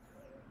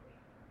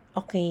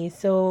Okay,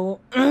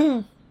 so,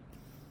 oh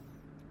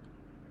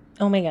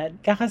my God,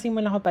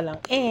 kakasimula ko pa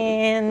lang.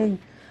 And,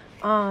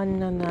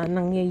 ano na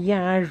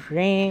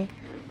nangyayari?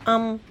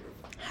 Um,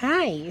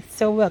 Hi!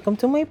 So, welcome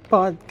to my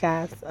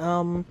podcast.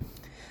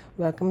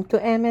 Welcome to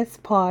MS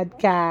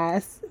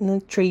Podcast, no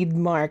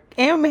trademark.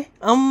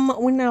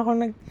 Mauna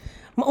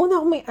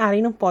ako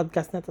may-ari ng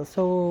podcast na to.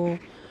 So,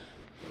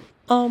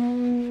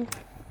 um,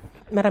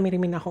 marami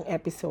rin akong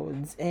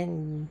episodes.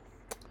 And,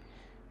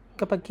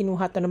 kapag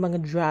kinuha to ng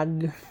mga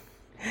drag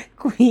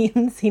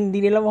queens, hindi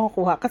nila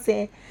makukuha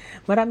kasi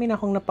marami na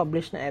akong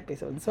na-publish na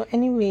episode. So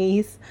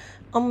anyways,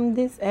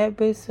 this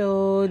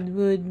episode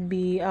would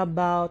be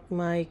about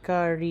my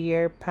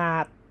career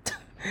path.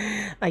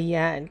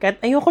 Ayan.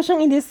 Kahit ayoko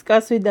siyang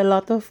i-discuss with a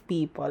lot of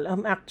people.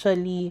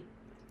 Actually,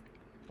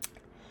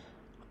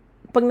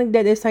 pag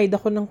nagde-decide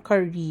ako ng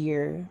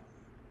career,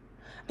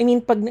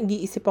 pag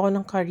nag-iisip ako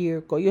ng career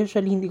ko,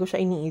 usually hindi ko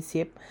siya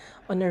iniisip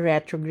on a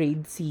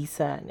retrograde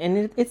season.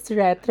 And it's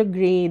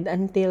retrograde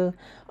until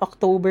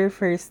October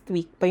 1st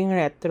week pa yung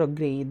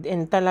retrograde.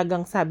 And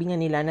talagang sabi nga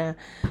nila na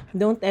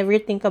don't ever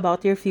think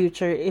about your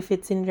future if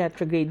it's in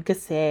retrograde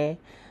kasi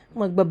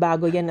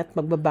magbabago yan at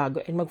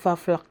magbabago and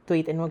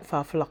magfa-fluctuate,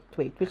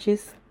 which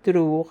is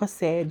true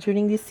kasi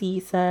during this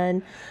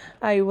season,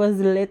 I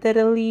was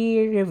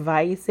literally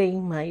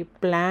revising my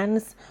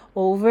plans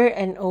over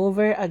and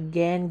over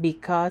again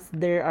because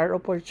there are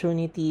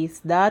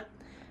opportunities that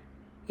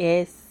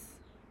is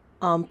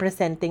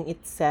presenting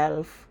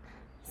itself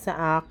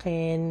sa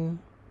akin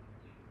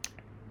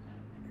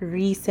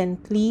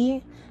recently,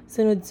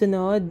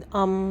 sunod-sunod.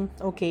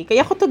 Okay.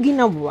 Kaya ko to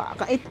ginawa.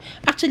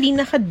 Actually,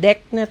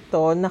 naka-deck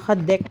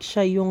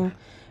siya yung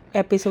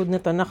episode na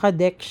to.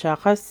 Naka-deck siya.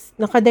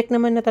 Naka-deck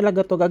naman na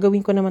talaga to.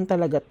 Gagawin ko naman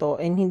talaga to.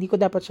 And hindi ko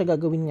dapat siya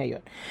gagawin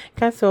ngayon.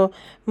 Kaso,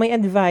 my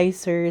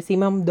advisor, si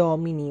Ma'am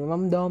Domini.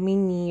 Ma'am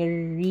Domini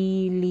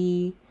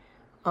really,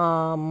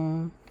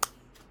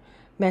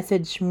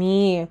 message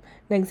me.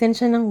 Nag-send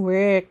siya ng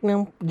work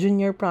ng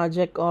junior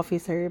project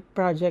officer,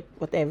 project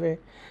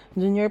whatever.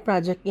 Junior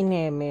project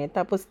ineme.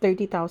 Tapos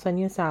 30,000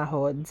 yung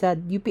sahod sa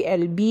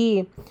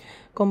UPLB.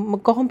 Kung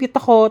magko-compute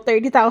ako,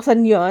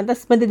 30,000 yun.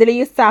 Tapos madadala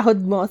yung sahod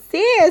mo.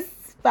 Sis!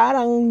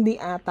 Parang di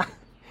ata.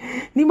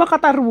 Hindi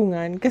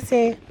makatarungan.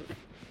 Kasi,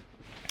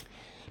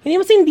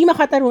 hindi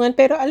makatarungan.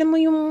 Pero alam mo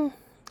yung,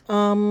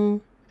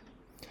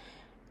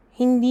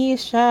 hindi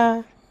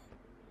siya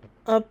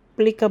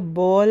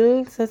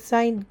applicable sa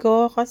side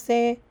ko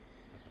kasi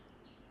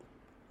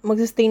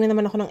mag-sustain na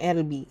naman ako ng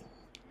LB.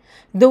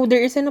 Though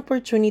there is an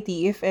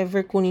opportunity if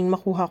ever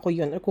makuha ko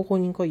yun or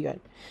kukunin ko yun.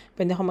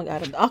 Pwede ako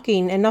mag-aral. Okay,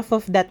 enough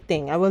of that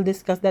thing. I will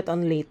discuss that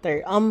on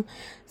later.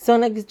 So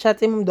nag-chat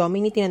si Ma'am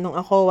Domini, tinanong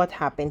ako what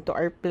happened to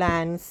our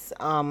plans.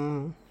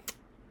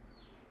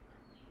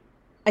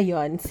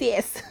 Ayun,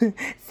 sis,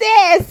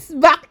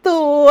 back to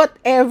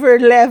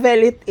whatever level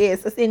it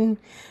is. As in,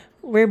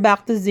 we're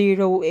back to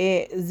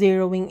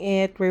zeroing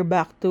it. We're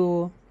back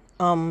to,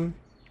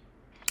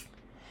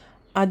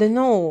 I don't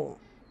know,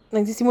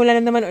 nagsisimula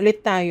na naman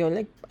ulit tayo.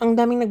 Like, ang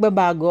daming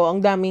nagbabago,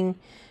 ang daming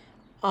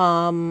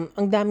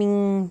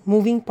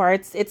moving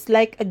parts. It's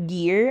like a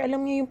gear.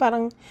 Alam niyo yung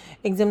parang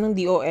exam ng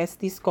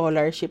DOST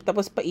scholarship,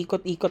 tapos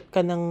paikot-ikot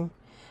ka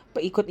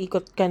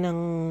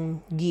ng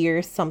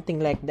gears,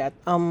 something like that.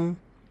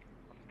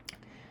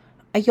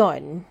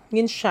 Ayun,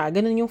 yun siya.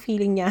 Ganun yung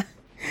feeling niya.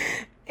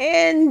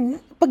 And,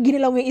 pag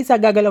ginalaw mo yung isa,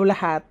 gagalaw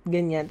lahat.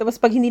 Ganyan.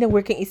 Tapos, pag hindi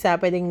nag-work yung isa,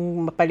 pwedeng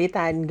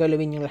mapalitan,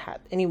 galawin yung lahat.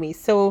 Anyway,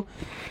 so,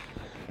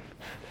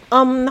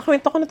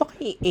 nakwento ko na to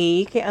kay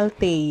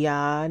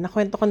Althea.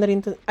 Nakwento ko na rin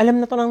to,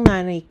 alam na to ng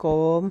nanay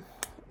ko.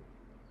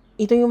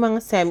 Ito yung mga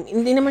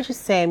hindi naman siya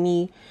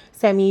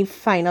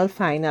semi-final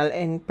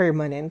and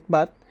permanent.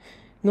 But,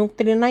 nung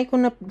trinay ko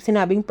na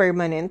sinabing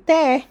permanent,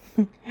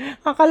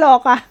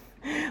 kakaloka.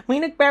 May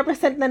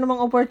nagpe-present na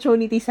namang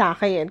opportunity sa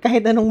akin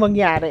kahit anong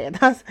mangyari.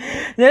 Tapos,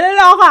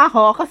 nalaloka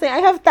ako kasi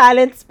I have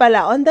talents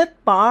pala on that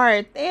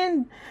part.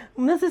 And,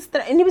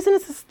 hindi ba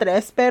siya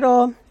nasa-stress,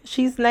 pero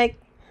she's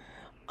like,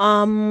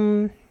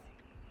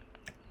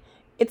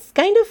 it's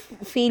kind of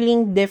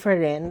feeling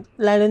different.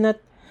 Lalo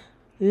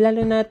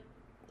na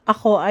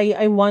ako,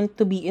 I want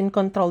to be in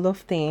control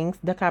of things,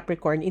 the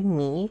Capricorn in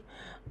me.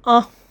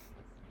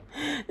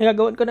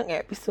 Nagagawan ko ng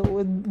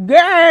episode.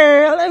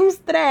 Girl, I'm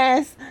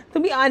stressed. To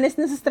be honest,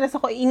 nasa stress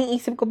ako.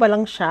 Iniisip ko pa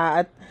lang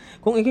siya. At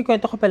kung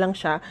ikikwento ko pa lang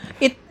siya,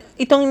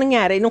 itong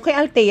nangyari, nung kay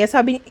Althea,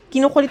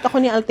 kinukulit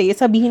ako ni Althea,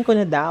 sabihin ko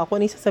na daw,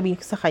 kung ano yung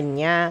sasabihin ko sa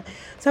kanya.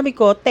 Sabi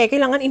ko,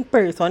 kailangan in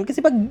person.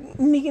 Kasi pag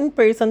hindi in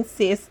person,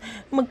 sis,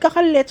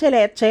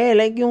 magkakaleche-leche.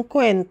 Like, yung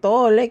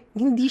kwento. Like,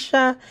 hindi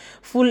siya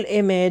full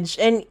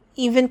image. And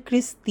even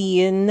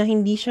Christine, na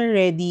hindi siya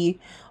ready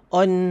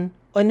on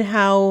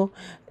how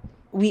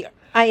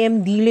I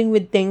am dealing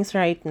with things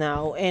right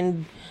now,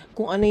 and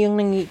kung ano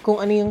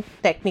yung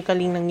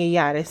technically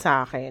nangyayari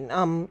sa akin.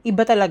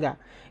 Iba talaga.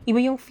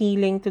 Iba yung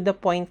feeling to the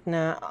point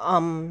na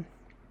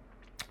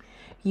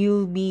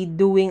you'll be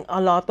doing a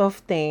lot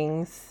of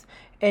things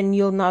and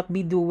you'll not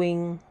be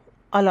doing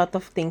a lot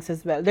of things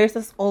as well. There's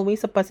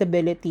always a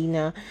possibility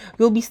na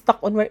you'll be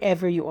stuck on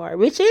wherever you are,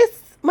 which is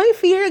my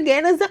fear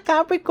again as a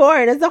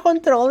Capricorn, as a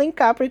controlling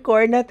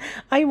Capricorn, that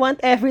I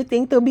want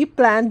everything to be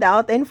planned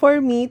out and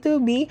for me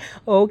to be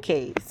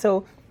okay.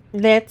 So,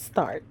 let's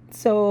start.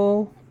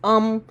 So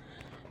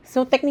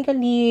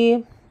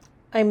technically,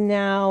 I'm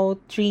now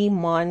 3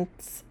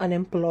 months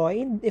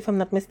unemployed, if I'm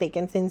not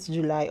mistaken, since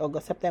July,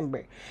 August,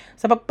 September.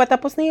 Sa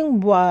pagpatapos na yung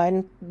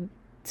buwan,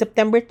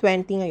 September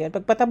 20 ngayon,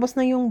 pagpatapos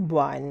na yung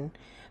buwan,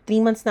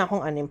 3 months na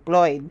akong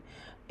unemployed.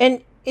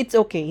 And it's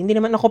okay. Hindi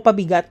naman ako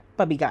pabigat.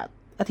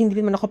 At hindi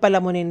naman ako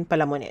palamunin.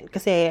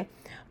 Kasi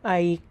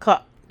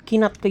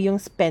kinat ko yung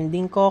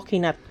spending ko,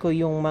 kinat ko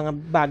yung mga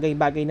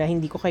bagay-bagay na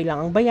hindi ko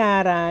kailangang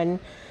bayaran,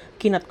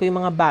 kinat ko yung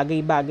mga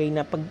bagay-bagay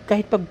na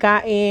kahit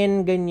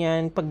pagkain,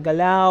 ganyan,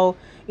 paggalaw.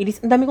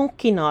 Ang dami kong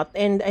kinot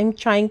and I'm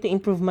trying to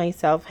improve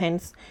myself,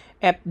 hence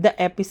the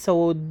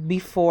episode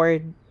before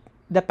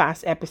the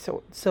past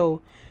episode. So,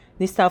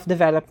 this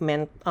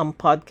self-development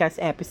podcast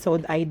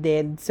episode I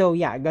did. So,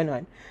 yeah,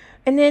 ganon.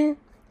 And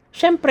then,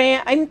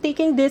 syempre, I'm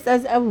taking this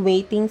as a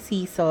waiting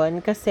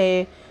season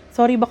kasi,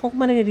 sorry ba kung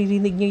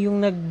maririnig niyo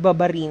yung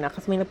nagbabarina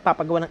kasi may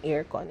nagpapagawa ng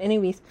aircon.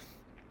 Anyways,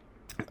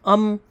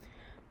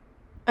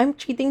 I'm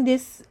treating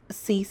this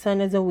season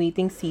as a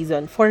waiting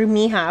season. For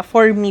me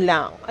for me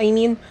lang. I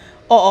mean,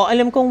 oo,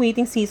 alam kong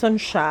waiting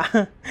season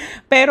siya.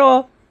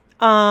 Pero,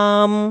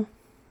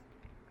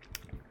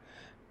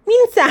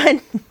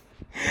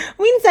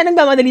 minsan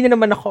nagmamadali na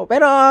naman ako.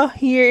 Pero,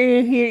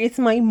 here is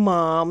my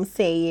mom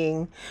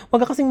saying,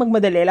 wag ka kasing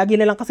magmadali. Lagi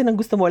na lang kasi nang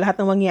gusto mo lahat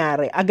ng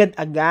mangyari.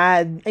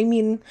 Agad-agad. I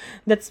mean,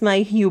 that's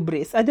my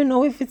hubris. I don't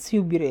know if it's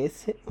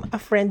hubris. A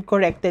friend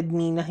corrected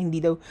me na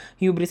hindi daw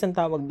hubris ang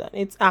tawag doon.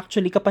 It's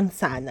actually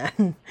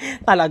kapansanan.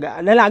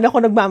 Talaga. Lalaga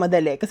ako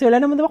nagmamadali. Kasi wala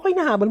naman daw ako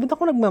hinahabol. Ba't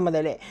ako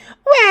nagmamadali?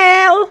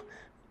 Well,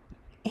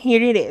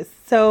 here it is.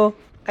 So,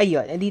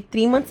 ayun. Edi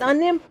 3 months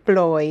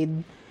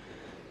unemployed.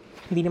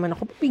 Hindi naman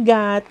ako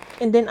pabigat.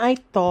 And then I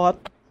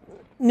thought,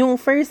 nung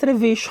first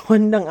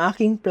revision ng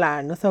aking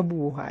plano sa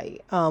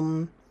buhay,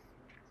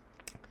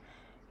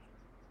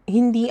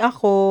 hindi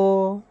ako,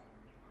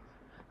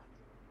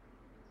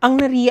 ang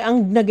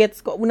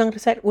nagets ko, unang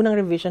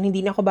revision,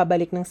 hindi na ako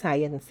babalik ng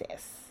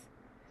sciences.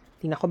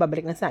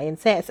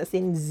 As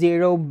in,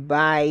 zero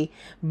by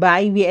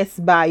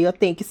BS Bio.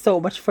 Thank you so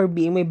much for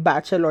being my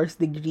bachelor's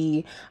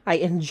degree.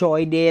 I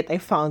enjoyed it. I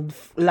found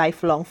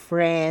lifelong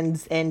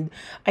friends and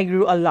I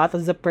grew a lot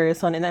as a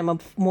person, and I'm a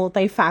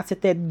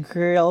multifaceted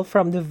girl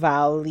from the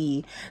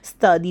valley.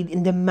 Studied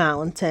in the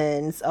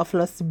mountains of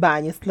Los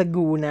Baños,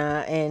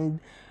 Laguna, and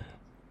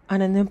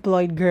an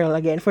unemployed girl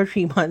again for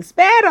 3 months.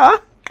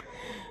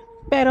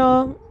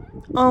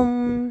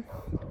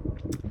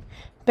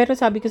 Pero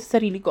sabi ko sa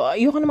sarili ko,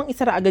 ayoko namang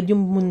isara agad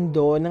yung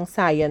mundo ng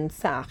science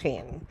sa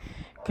akin.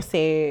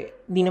 Kasi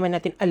di naman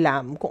natin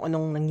alam kung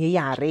anong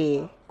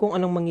mangyayari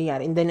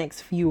in the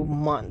next few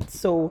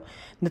months. So,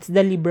 that's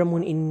the Libra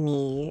moon in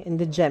me and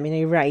the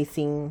Gemini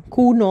rising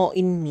Kuno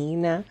in me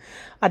na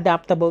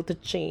adaptable to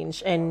change.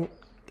 And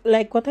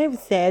like what I've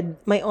said,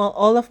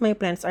 all of my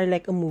plans are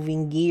like a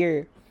moving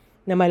gear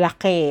na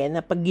malaki, na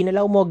pag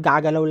ginalaw mo,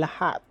 gagalaw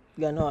lahat.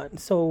 Ganon.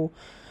 So,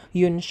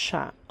 yun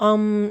siya.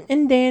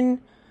 And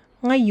then,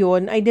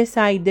 ngayon, I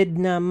decided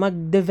na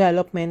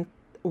mag-development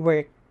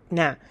work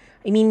na.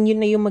 I mean, yun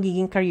na yung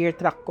magiging career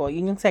track ko.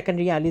 Yun yung second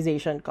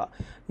realization ko.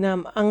 Na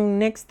ang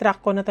next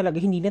track ko na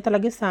talaga, hindi na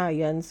talaga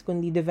science,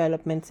 kundi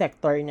development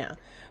sector na.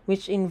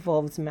 Which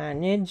involves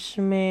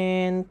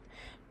management,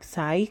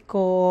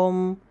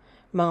 psychom,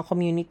 mga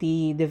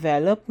community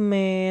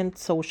development,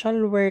 social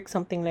work,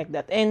 something like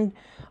that. And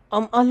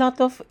a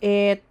lot of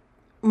it,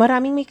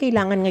 maraming may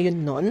kailangan ngayon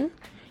nun.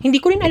 Hindi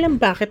ko rin alam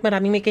bakit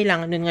maraming may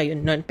kailangan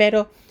ngayon nun.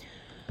 Pero,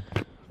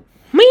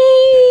 may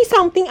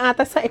something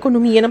ata sa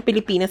ekonomiya ng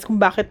Pilipinas kung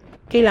bakit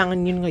kailangan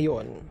yun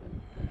ngayon.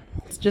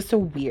 It's just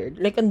so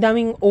weird. Like, ang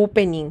daming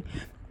opening.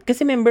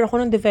 Kasi member ako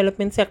ng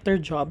development sector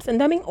jobs.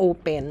 Ang daming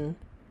open.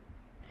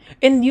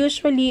 And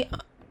usually,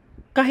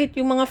 kahit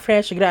yung mga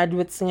fresh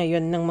graduates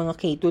ngayon ng mga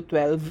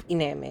K-12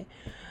 ineme,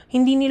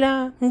 hindi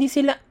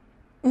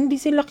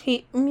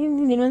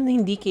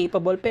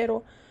capable,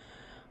 pero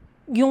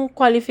yung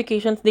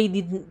qualifications, they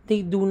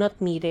do not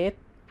meet it.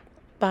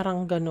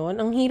 Parang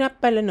ganon. Ang hirap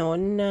pala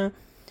nun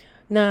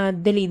na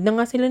delayed na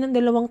nga sila ng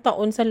 2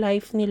 taon sa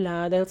life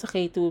nila dahil sa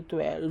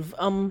K-12.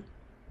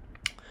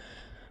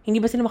 Hindi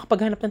ba sila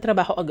makapaghanap ng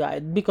trabaho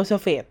agad because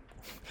of it?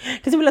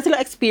 Kasi wala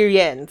silang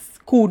experience.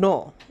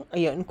 Kuno.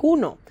 Ayun,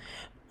 kuno.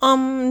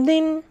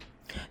 Then,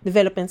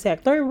 development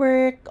sector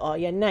work.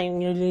 Yan na, yung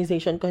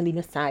realization ko, hindi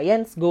na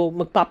science.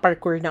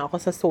 Magpa-parkour na ako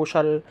sa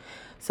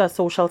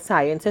social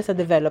sciences, sa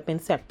development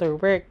sector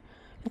work.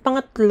 Yung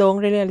pangatlong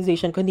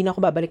realization ko, hindi na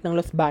ako babalik ng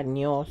Los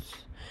Baños.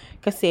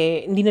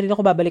 Kasi, hindi na rin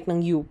ako babalik ng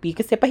UP.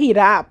 Kasi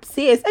pahirap.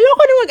 Sis,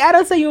 ayoko na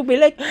mag-aral sa UP.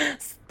 Like,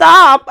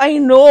 stop!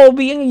 I know,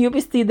 being a UP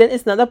student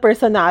is not a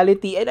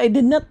personality. And I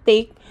did not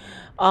take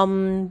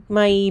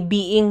my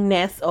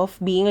beingness of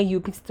being a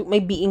UP student,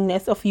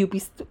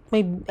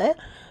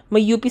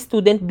 my UP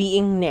student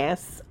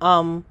beingness,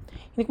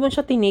 Hindi ko man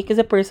siya tinake as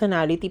a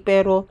personality,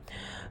 pero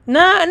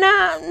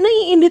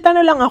naiinita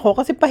na lang ako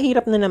kasi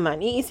pahirap na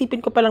naman. Iisipin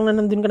ko pa lang na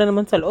nandun ka na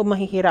naman sa loob,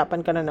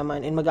 mahihirapan ka na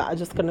naman and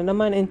mag-a-adjust ka na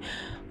naman. And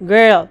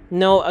girl,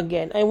 no,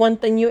 again, I want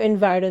a new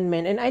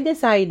environment. And I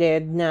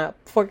decided na,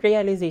 for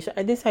realization,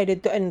 I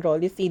decided to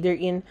enroll is either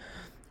in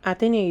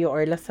Ateneo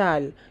or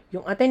LaSalle.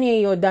 Yung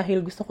Ateneo,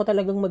 dahil gusto ko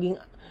talagang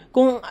maging,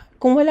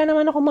 kung wala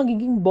naman ako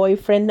magiging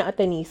boyfriend na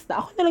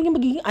Atenista, ako na lang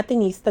yung magiging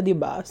Atenista,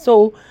 diba?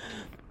 So,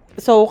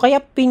 kaya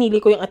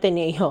pinili ko yung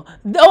Ateneo.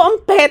 Though,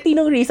 ang petty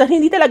ng reason,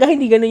 hindi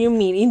ganun yung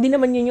mean. Hindi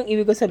naman yun yung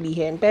ibig ko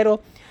sabihin. Pero,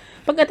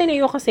 pag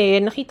Ateneo kasi,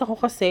 nakita ko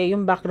kasi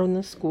yung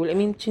background ng school. I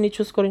mean,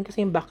 chinichoose ko rin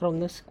kasi yung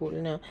background ng school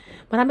na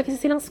marami kasi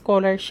silang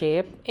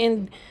scholarship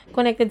and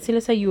connected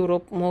sila sa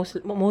Europe,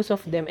 most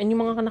of them. And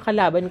yung mga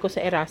nakalaban ko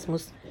sa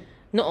Erasmus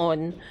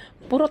noon,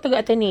 puro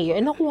taga Ateneo.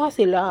 And nakuha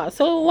sila.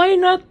 So, why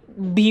not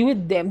be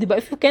with them? Diba?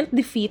 If you can't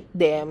defeat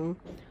them,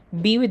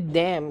 be with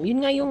them.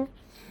 Yun nga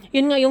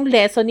yung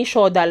lesson ni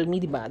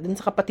Shodalmi, di ba? Dun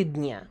sa kapatid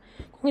niya.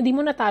 Kung hindi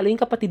mo natalo yung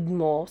kapatid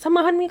mo,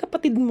 samahan mo yung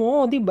kapatid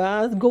mo, di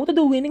ba? Go to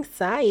the winning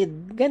side.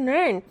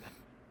 Ganun.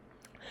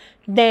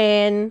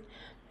 Then,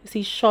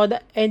 si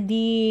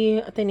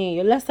Eddie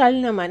Ateneo, LaSalle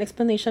naman,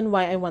 explanation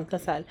why I want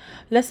LaSalle.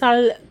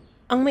 LaSalle,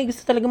 ang may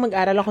gusto talaga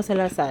mag-aral ako sa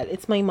LaSalle,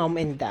 it's my mom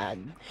and dad.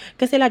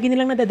 Kasi lagi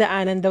nilang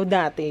nadadaanan daw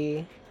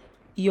dati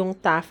yung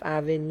Taft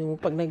Avenue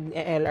pag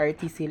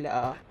nag-LRT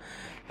sila.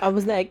 I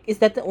was like,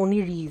 is that the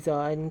only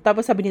reason?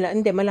 Tapos sabi nila,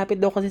 hindi,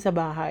 malapit daw kasi sa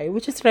bahay.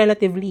 Which is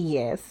relatively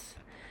yes.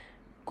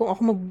 Kung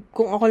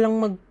ako lang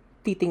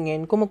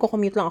magtitingin, kung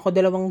magko-commute lang ako,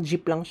 2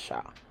 jeep lang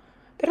siya.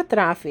 Pero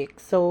traffic.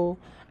 So,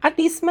 at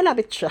least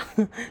malapit siya.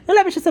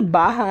 Malapit siya sa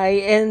bahay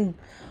and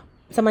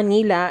sa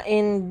Manila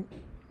and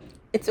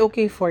it's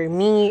okay for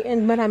me.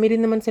 And marami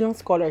rin naman silang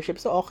scholarship.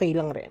 So, okay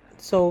lang rin.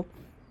 So,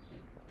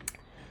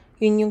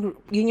 yun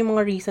yung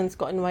mga reasons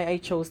ko on why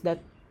I chose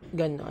that.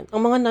 Ganon.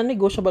 Ang mga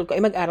non-negotiable ko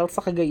ay mag-aral sa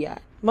Cagayan.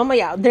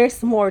 Mamaya,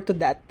 there's more to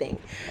that thing.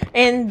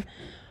 And,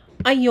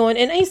 ayun.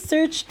 And I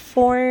searched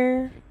for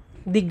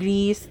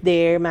degrees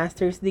there,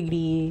 master's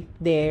degree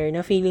there,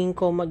 na feeling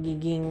ko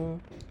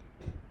magiging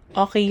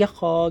okay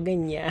ako,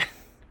 ganyan.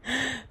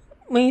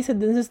 May isa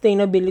dun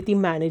sustainability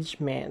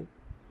management.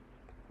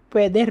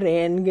 Pwede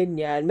rin,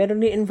 ganyan.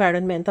 Meron din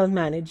environmental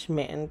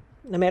management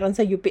na meron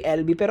sa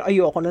UPLB, pero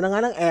ayoko na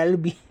nga ng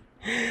LB.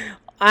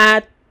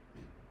 At,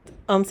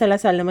 sa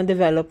LaSalle naman,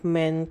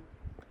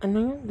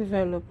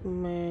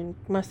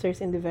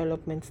 Masters in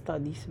Development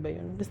Studies ba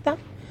yun?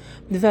 Basta,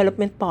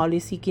 Development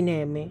Policy,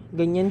 kineme.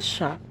 Ganyan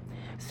siya.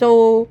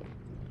 So,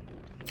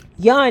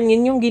 yun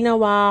yung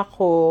ginawa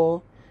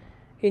ko.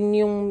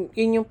 Yun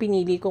yung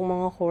pinili kong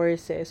mga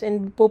courses.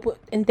 And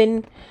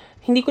then,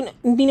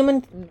 hindi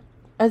naman,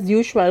 as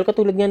usual,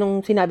 katulad nga nung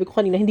sinabi ko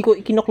kanina, hindi ko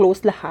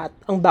ikino-close lahat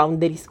ang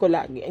boundaries ko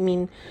lagi. I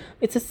mean,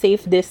 it's a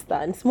safe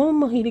distance.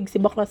 Mahilig si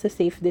bakla sa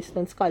safe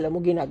distance. Kala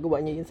mo ginagawa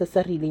niya yun sa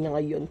sarili niya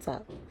ngayon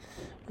sa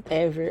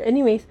whatever.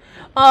 Anyways,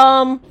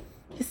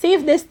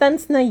 safe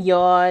distance na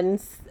yon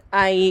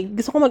ay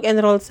gusto ko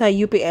mag-enroll sa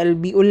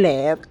UPLB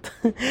ulit.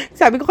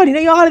 Sabi ko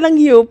kanina, ayoko na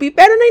lang UP.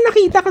 Pero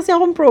nakita kasi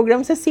akong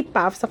program sa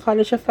CPAF, sa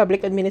College of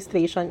Public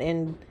Administration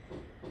and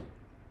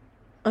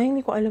ay,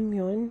 hindi ko alam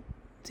yun.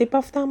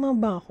 CPAF, tama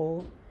ba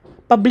ako?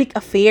 Public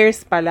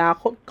Affairs pala.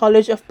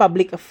 College of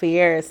Public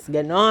Affairs.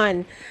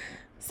 Ganon.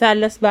 Sa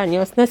Los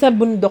Baños, nasa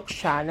bundok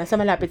siya. Nasa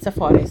malapit sa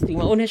forestry.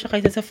 Mauna siya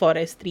kaysa sa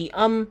forestry.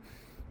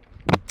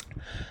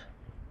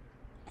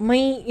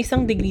 May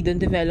isang degree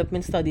doon,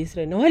 development studies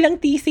rin.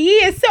 Walang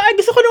thesis. So,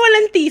 gusto ko na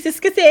walang thesis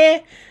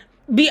kasi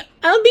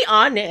I'll be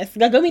honest.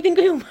 Gagamitin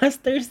ko yung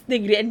master's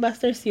degree and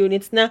master's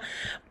units na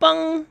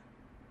pang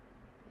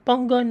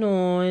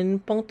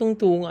ganon, pang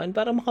tungtungan,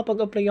 para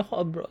makapag-apply ako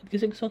abroad.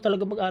 Kasi gusto ko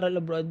talaga mag-aral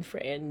abroad,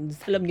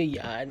 friends. Alam niyo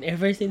yan.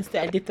 Ever since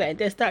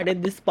 2020, I started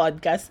this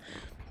podcast,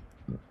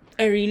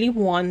 I really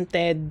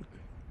wanted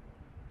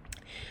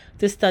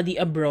to study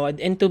abroad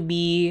and to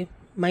be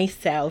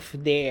myself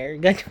there.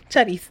 Ganon,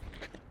 charis.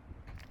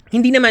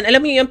 Hindi naman,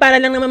 alam mo yun,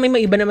 para lang naman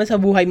may maiba naman sa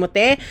buhay mo,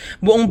 te.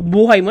 Buong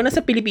buhay mo, nasa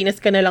Pilipinas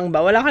ka na lang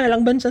ba? Wala ka na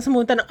lang ba siya sa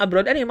munta ng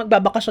abroad? Ano yung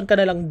magbabakasyon ka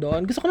na lang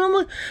doon? Gusto ko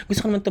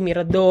naman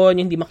tumira doon,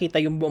 hindi makita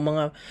yung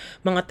buong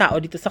mga tao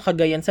dito sa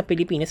Cagayan sa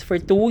Pilipinas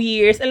for 2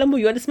 years. Alam mo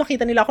yun, tapos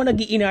makita nila ako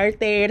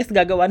nag-iinarte, tapos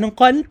gagawa ng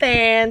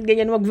content,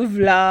 ganyan,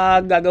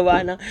 mag-vlog,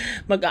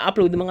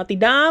 mag-upload ng mga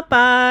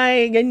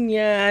tidapay,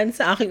 ganyan,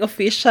 sa aking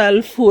official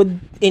food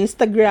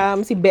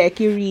Instagram, si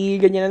Becky Ree,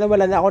 ganyan na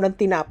wala na ako ng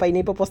tinapay, na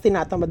ipopost,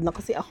 tinatamad na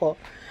kasi ako.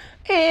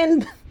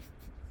 And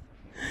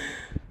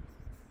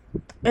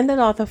a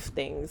lot of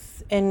things.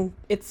 And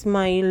it's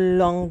my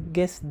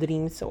longest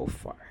dream so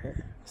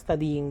far,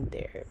 studying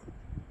there.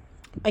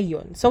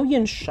 Ayun. So,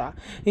 yun siya.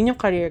 Yun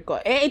yung career ko.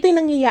 Ito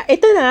yung nangyayari.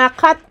 Ito na,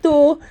 cut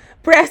to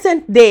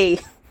present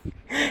day.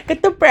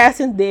 Cut to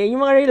present day.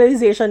 Yung mga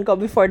realization ko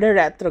before the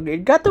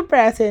retrograde. Cut to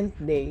present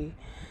day.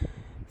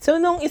 So,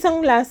 nung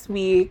isang last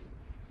week,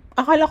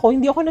 akala ko,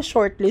 hindi ako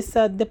na-shortlist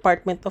sa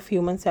Department of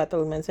Human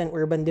Settlements and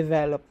Urban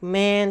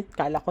Development.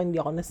 Akala ko,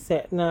 hindi ako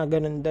na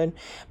ganun doon.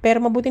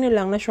 Pero mabuti na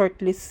lang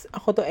na-shortlist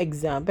ako to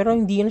exam. Pero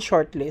hindi yun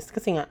shortlist.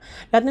 Kasi nga,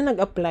 lahat na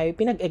nag-apply,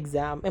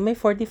 pinag-exam. And may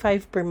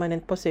 45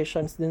 permanent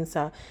positions dun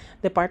sa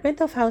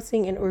Department of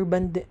Housing and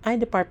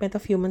Department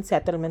of Human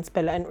Settlements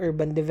pala and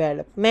Urban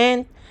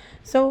Development.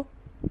 So,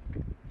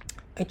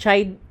 I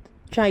tried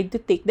to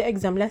take the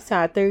exam last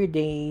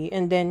Saturday.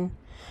 And then,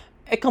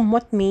 come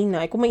what may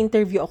na, kung may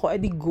interview ako,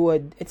 edi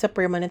good. It's a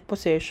permanent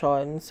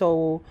position.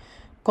 So,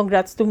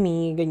 congrats to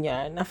me,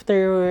 ganyan.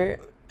 After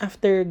 3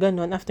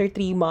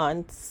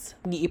 months,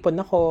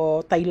 mag-iipon ako,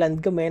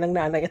 Thailand kami ng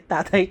nanay at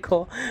tatay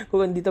ko.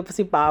 Kung dito pa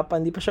si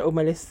Papa, hindi pa siya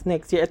umalis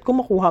next year. At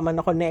kung makuha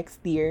man ako next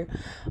year,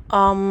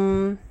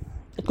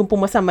 at kung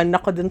pumasa man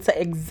ako dun sa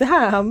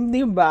exam,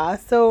 di ba?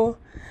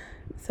 So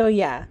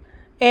yeah.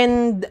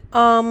 And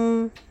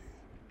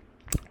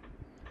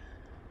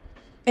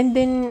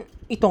then,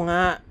 ito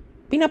nga,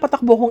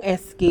 pinapatakbo kong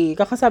SK.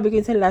 Kakasabi ko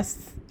yun sa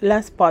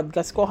last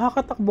podcast ko,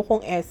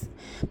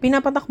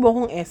 pinapatakbo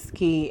kong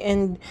SK.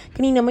 And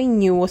kanina may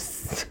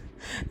news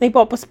na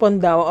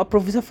ipopospon daw,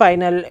 approve sa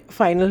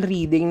final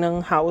reading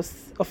ng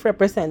House of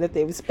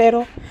Representatives.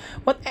 Pero,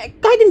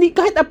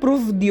 kahit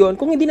approved yun,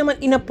 kung hindi naman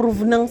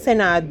inapprove ng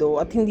Senado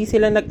at hindi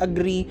sila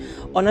nag-agree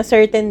on a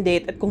certain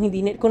date at kung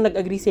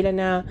nag-agree sila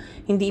na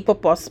hindi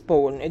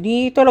ipopostpone,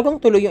 edi talagang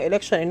tuloy yung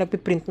election ay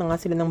nagpiprint na nga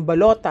sila ng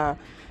balota.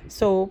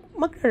 So,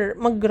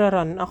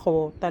 magra-run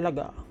ako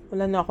talaga.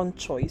 Wala na akong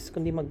choice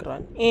kundi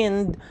mag-run.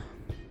 And,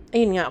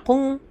 ayun nga,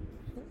 kung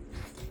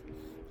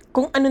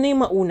ano na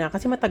yung mauna,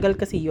 kasi matagal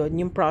kasi yon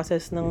yung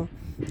process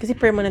kasi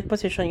permanent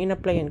position yung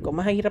in-applyan ko.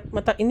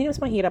 Hindi mas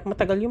mahirap,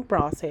 matagal yung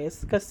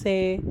process.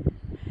 Kasi,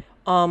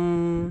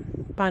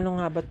 paano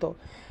nga ba to?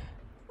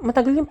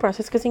 Matagal yung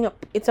process kasi nga,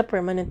 it's a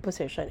permanent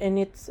position and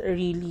it's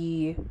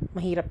really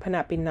mahirap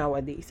hanapin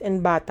nowadays. And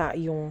bata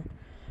yung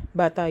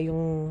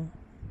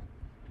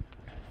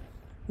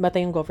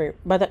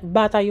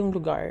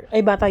lugar,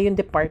 bata yung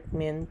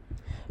department.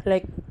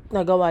 Like,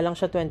 nagawa lang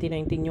siya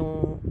 2019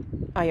 yung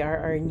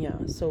IRR niya.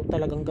 So,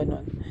 talagang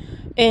ganon.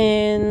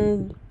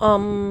 And,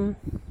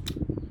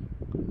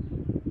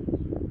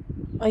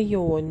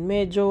 ayun,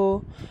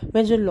 medyo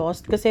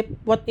lost. Kasi,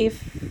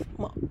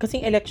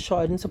 kasing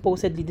election,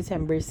 supposedly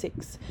December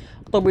 6.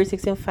 October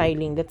 6 yung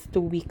filing. That's 2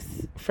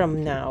 weeks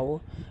from now.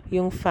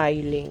 Yung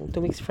filing.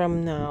 2 weeks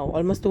from now.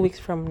 Almost 2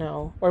 weeks from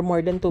now. Or more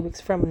than 2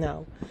 weeks from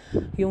now.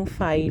 Yung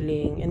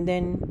filing. And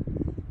then,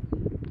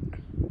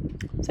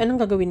 so,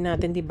 anong gagawin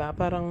natin, diba?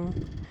 Parang,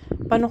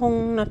 paano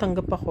kung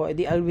natanggap ako?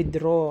 Edi, I'll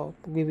withdraw.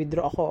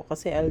 Pag-withdraw ako.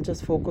 Kasi I'll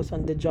just focus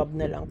on the job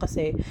na lang.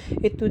 Kasi,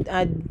 it would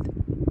add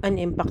an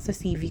impact sa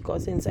CV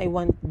ko since I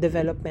want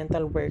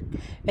developmental work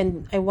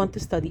and I want to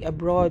study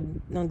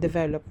abroad ng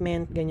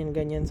development,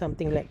 ganyan,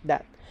 something like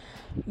that.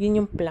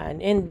 Yun yung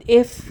plan. And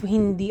if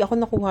hindi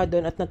ako nakuha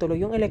doon at natuloy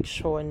yung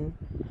election,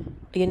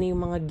 ayan na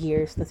yung mga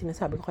gears na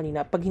sinasabi ko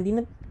kanina. Pag hindi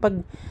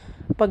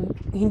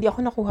ako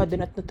nakuha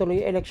doon at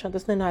natuloy yung election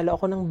tapos nanalo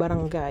ako ng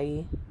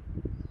barangay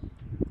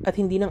at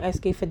hindi ng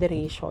SK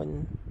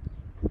Federation,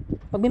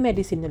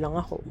 magme-medicine na lang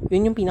ako.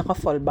 Yun yung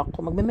pinaka-fallback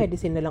ko.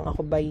 Magme-medicine na lang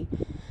ako by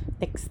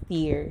next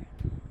year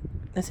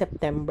na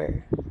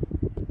September.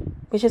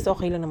 Which is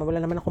okay lang naman. Wala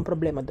naman akong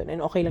problema doon.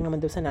 And okay lang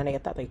naman doon sa nanay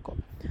at tatay ko.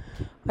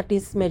 At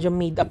least medyo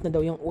made up na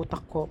daw yung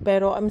utak ko.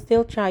 Pero I'm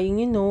still trying,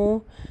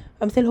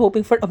 I'm still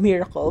hoping for a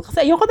miracle.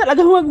 Kasi ayoko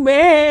talaga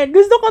mag-med.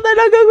 Gusto ko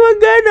talaga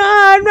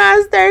mag-ganon.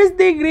 Master's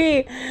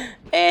degree.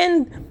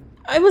 And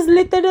I was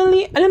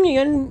literally, alam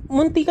niyo yun,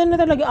 muntikan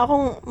na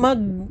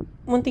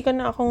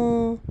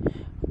akong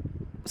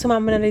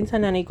sumama na rin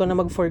sa nanay ko na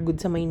mag-for good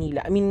sa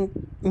Maynila. I mean,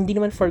 hindi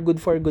naman for good,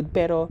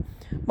 pero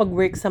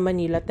mag-work sa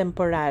Manila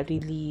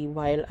temporarily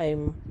while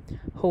I'm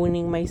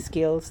honing my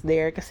skills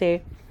there.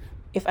 Kasi,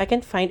 if I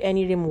can find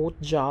any remote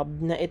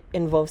job na it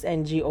involves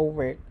NGO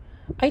work,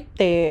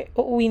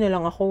 uuwi na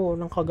lang ako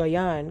ng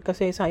Cagayan.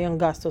 Kasi sayang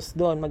magastos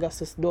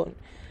doon.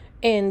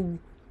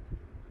 And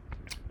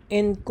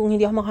kung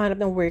hindi ako makahanap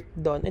ng work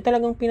doon,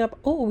 talagang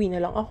uuwi na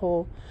lang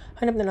ako.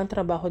 Hanap na lang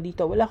trabaho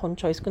dito. Wala akong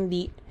choice,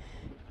 kundi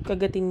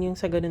kagatin yung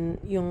sa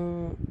ganun,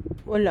 yung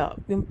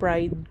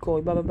pride ko.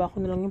 Ibababa ko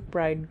na lang yung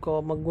pride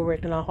ko.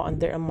 Mag-work na lang ako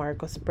under a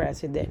Marcos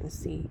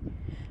presidency.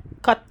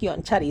 Cut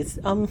yun, charis.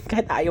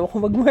 Kahit ayaw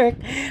ko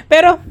mag-work.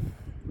 Pero,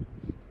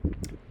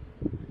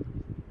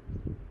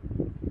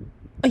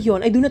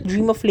 ayun, I do not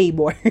dream of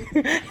labor.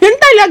 Yun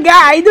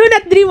talaga, I do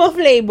not dream of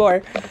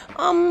labor.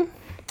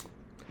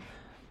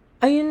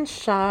 Ayun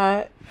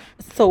siya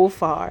so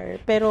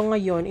far. Pero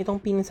ngayon, itong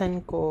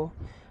pinsan ko,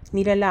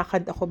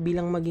 nilalakad ako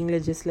bilang maging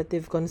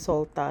legislative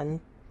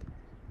consultant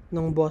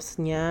nung boss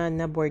niya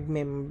na board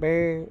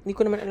member. Hindi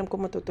ko naman alam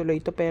kung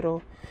matutuloy ito, pero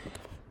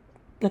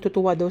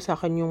natutuwa daw sa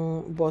akin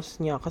yung boss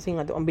niya kasi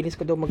nga daw ang bilis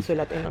ko daw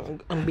magsulat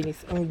and ang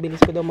bilis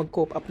ko daw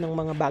mag-cope up ng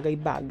mga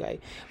bagay-bagay,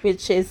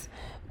 which is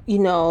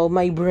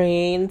my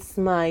brains,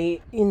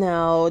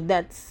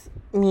 that's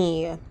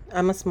me.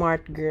 I'm a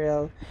smart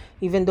girl.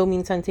 Even though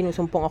minsan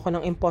sinusumpong ako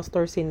ng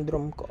imposter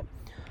syndrome ko.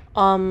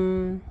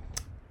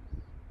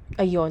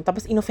 Ayun,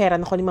 tapos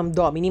inoferan ako ni Ma'am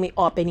Domini, may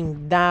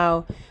opening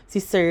daw.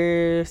 Si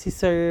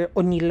Sir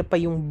O'Neil pa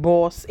yung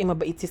boss.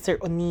 Mabait si Sir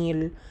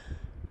O'Neil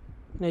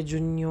na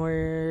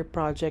junior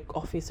project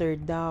officer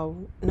daw.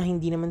 Na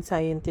hindi naman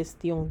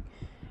scientist yung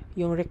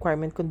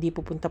requirement kundi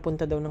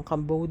pupunta-punta daw ng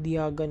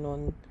Cambodia,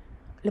 ganun.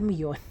 Alam mo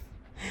yun?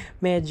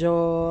 Medyo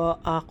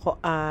ako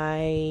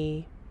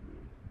ay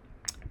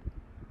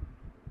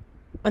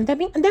ang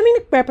daming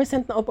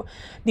nag-represent na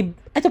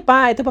ito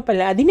pa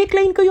pala.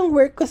 Dinecline ko yung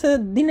work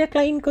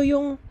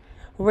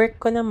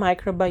ko na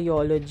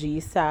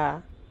microbiology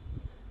sa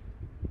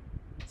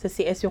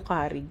CSU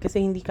Carig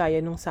kasi hindi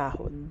kaya nung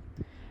sahod.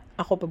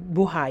 Ako pa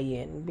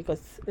buhayin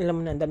because alam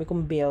mo na, ang dami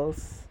kong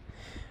bills.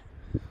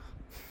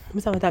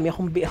 Basta madami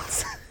akong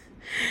bills.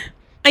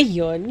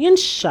 Ayun, yun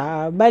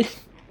siya.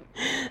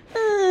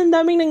 Ang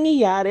daming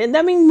nangyayari. Ang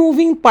daming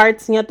moving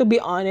parts niya, to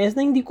be honest,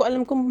 na hindi ko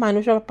alam kung paano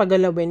siya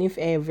pagalawin, if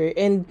ever.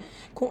 And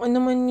kung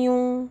ano man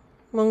yung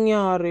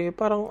mangyari,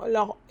 parang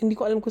hindi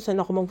ko alam kung saan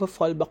ako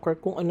mag-fallback or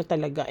kung ano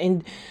talaga.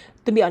 And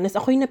to be honest,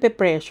 ako yung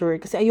nape-pressure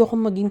kasi ayoko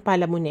maging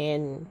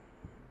palamunin.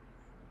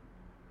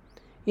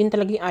 Yun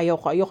talaga yung ayaw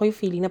ko. Ayoko yung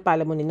feeling na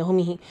palamunin, na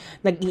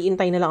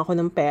nag-iintay na lang ako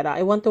ng pera.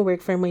 I want to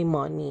work for my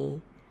money.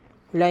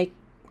 Like,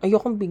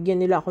 ayokong bigyan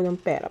nila ako ng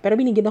pera. Pero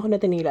binigyan ako na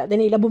Danila.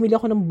 Bumili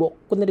ako ng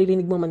book. Kung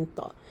naririnig mo man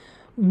to.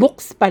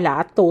 Books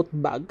pala, tote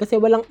bag. Kasi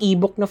walang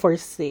e-book na for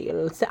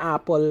sale sa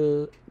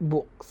Apple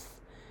Books.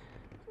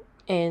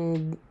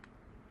 And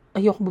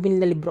ayoko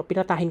bumili na libro.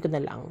 Piratahin ko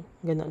na lang.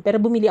 Ganun.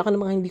 Pero bumili ako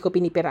ng mga hindi ko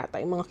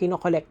pinipirata. Yung mga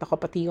kinokolekta ko.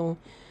 Pati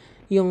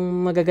yung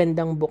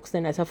magagandang books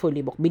na nasa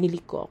fully book.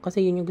 Binili ko. Kasi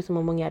yun yung gusto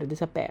mong mangyari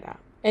doon sa pera.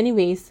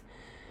 Anyways,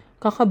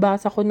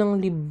 kakabasa ko ng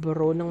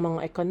libro ng mga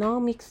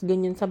economics.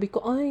 Ganyan. Sabi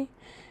ko, ay,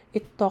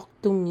 it talked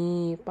to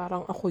me.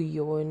 Parang ako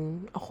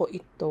yun. Ako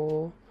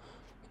ito.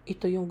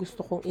 Ito yung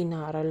gusto kong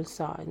inaral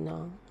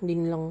sana.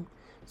 Hindi lang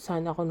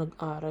sana ako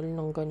nag-aral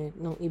ng ganit,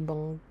 ng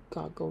ibang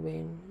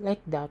gagawin.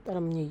 Like that.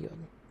 Alam niyo yun.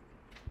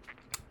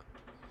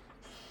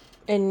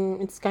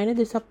 And it's kind of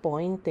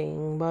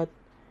disappointing. But,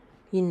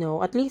 you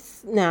know, at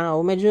least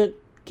now, medyo,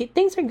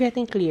 things are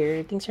getting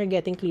clear. Things are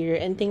getting clear.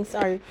 And things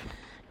are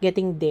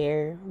getting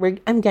there.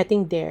 I'm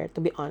getting there, to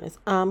be honest.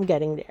 I'm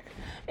getting there.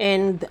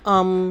 And,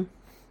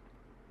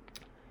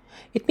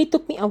 it may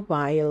took me a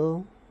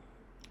while,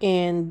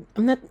 and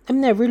I'm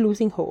never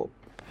losing hope.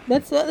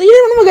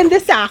 Yun ang maganda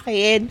sa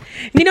akin.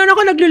 Hindi naman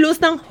ako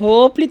naglo-lose ng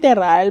hope,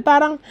 literal.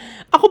 Parang,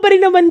 ako pa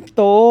rin naman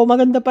to.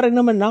 Maganda pa rin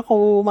naman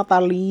ako.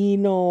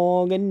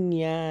 Matalino,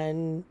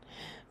 ganyan.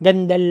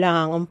 Ganda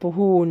lang ang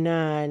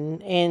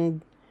puhunan.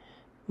 And,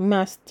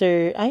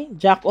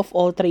 jack of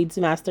all trades,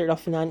 master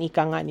of none.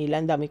 Ika nga nila,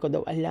 ang dami ko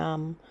daw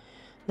alam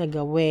na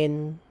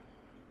gawin.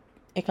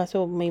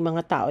 Kaso may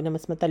mga tao na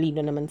mas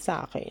matalino naman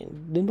sa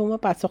akin. Doon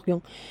pumapasok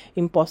yung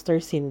imposter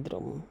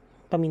syndrome.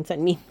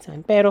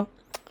 Paminsan-minsan. Pero,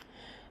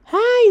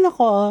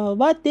 nako,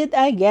 what did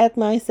I get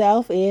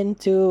myself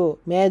into?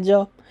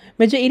 Medyo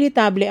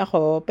irritable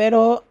ako.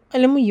 Pero,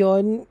 alam mo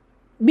yon,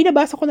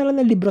 binabasa ko na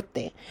lang ng librot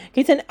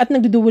at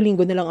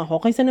nagduduolingo na lang ako.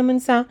 Kaysa naman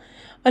sa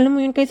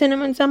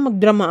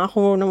magdrama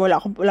ako na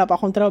wala pa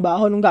akong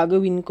trabaho nung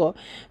gagawin ko.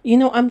 You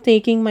know, I'm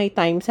taking my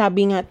time.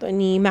 Sabi nga to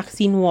ni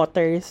Maxine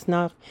Waters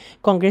na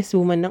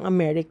Congresswoman ng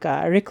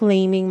America,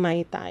 reclaiming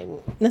my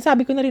time.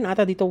 Nasabi ko na rin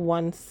ata dito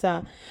once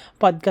sa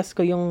podcast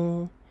ko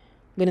yung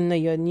ganun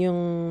na yun, yung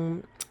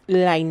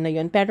line na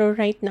yun. Pero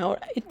right now,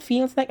 it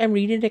feels like I'm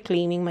really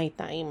reclaiming my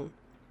time.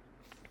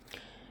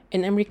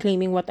 And I'm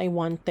reclaiming what I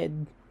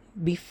wanted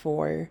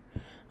before.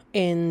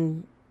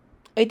 And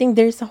I think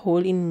there's a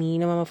hole in me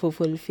na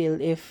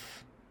mapufulfill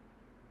if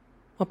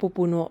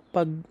mapupuno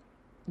pag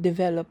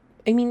develop.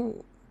 I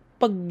mean,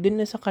 pag dun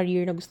na sa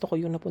career na gusto ko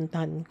yung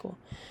napuntahan ko.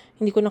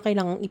 Hindi ko na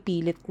kailangang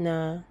ipilit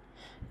na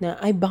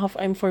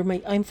I'm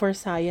for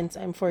science,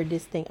 I'm for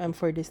this thing.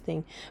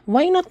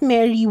 Why not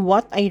marry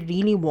what I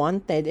really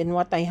wanted and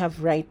what I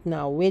have right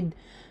now with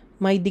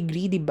my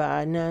degree,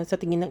 diba? Na sa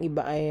tingin ng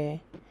iba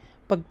ay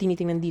pag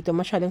tinitingnan dito,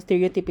 masyadong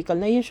stereotypical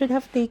na you should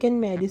have taken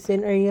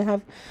medicine or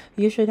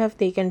you should have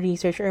taken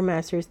research or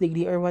master's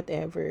degree or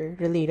whatever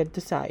related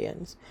to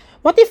science.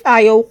 What if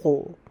ayaw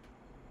ko?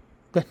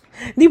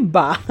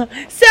 Diba?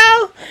 So,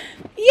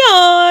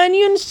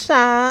 yun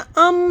siya.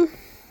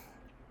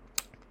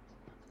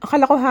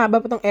 Akala ko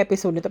haba pa tong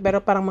episode nito, pero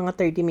parang mga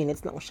 30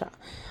 minutes lang siya.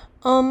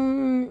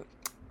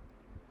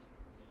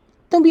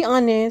 To be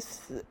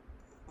honest,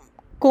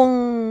 kung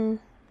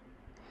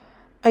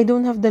I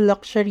don't have the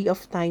luxury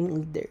of time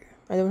either.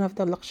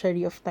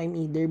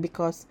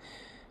 Because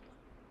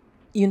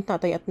yung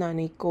tatay at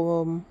nanay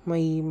ko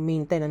may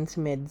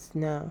maintenance meds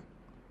na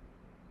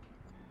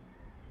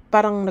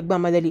parang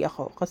nagmamadali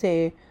ako.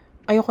 Kasi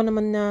ayoko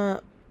naman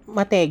na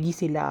mategi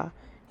sila.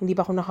 Hindi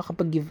pa ako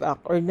nakakapag-give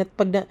up. Or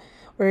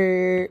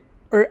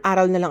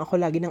aral na lang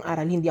ako lagi ng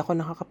aral. Hindi ako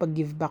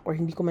nakakapag-give back or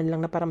hindi ko man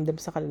lang naparamdam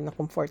sa kanila na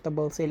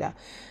comfortable sila.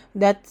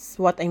 That's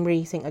what I'm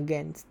racing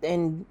against.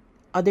 And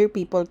other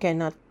people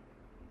cannot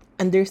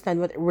understand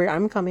where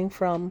I'm coming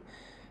from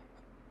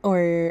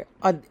or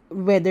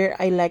whether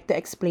I like to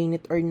explain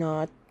it or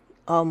not.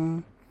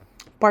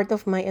 part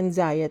of my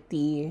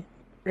anxiety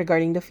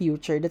regarding the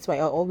future. That's why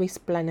I always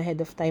plan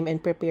ahead of time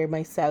and prepare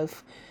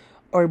myself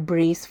or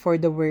brace for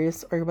the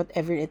worst or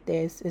whatever it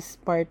is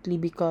partly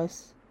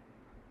because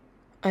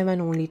I'm an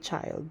only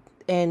child.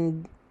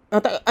 And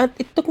at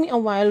it took me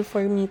a while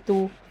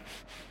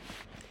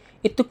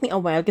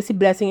kasi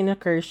blessing and a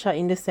curse siya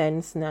in the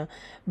sense na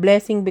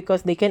blessing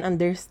because they can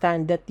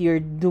understand that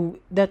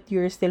that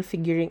you're still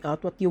figuring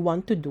out what you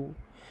want to do.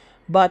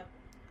 But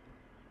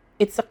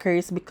it's a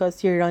curse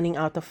because you're running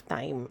out of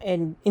time.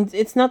 And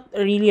it's not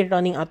really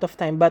running out of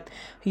time, but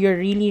you're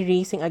really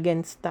racing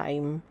against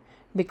time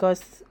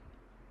because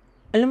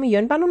alam mo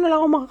yun, paano na lang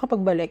ako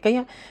makakapagbalik?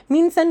 Kaya,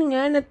 minsan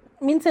nga,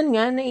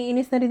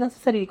 naiinis na rin ako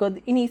sa sarili ko.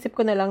 Iniisip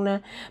ko na lang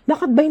na,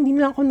 bakit ba hindi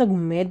na lang ako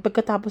nag-med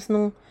pagkatapos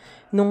nung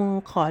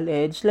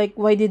college? Like,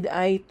 why did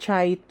I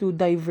try to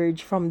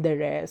diverge from the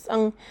rest?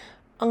 Ang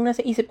nasa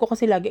isip ko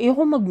kasi lagi,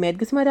 ayoko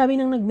mag-med kasi marami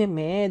nang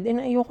nagme-med.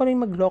 And ayoko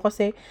rin mag-law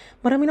kasi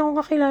marami na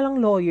akong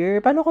kakilalang lawyer.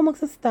 Paano ako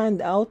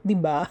magsa-stand out, di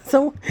ba?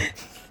 So,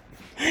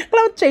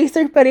 cloud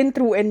chaser pa rin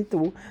true and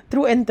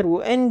true.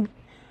 And,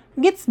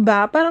 gets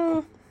ba?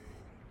 Parang,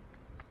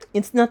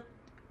 it's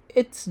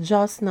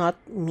just not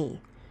me.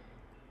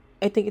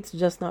 I think it's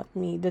just not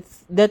me.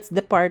 That's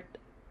the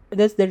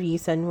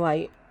reason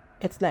why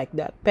it's like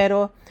that.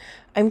 Pero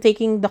I'm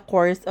taking the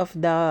course of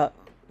the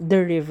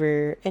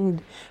river,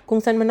 and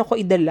kung saan man ako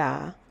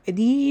idala,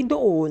 edi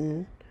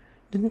doon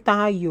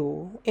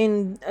tayo.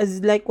 And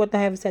as like what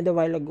I have said a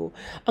while ago,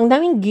 ang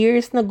daming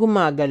gears na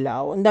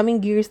gumagalaw. Ang daming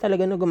gears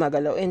talaga na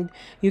gumagalaw. And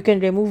you can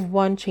remove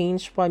one,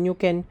 change one, you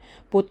can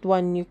put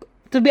one,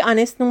 to be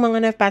honest, nung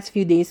mga past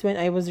few days when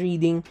I was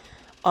reading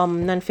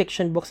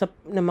non-fiction books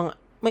na mga,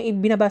 may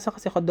binabasa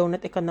kasi ako,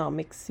 Donut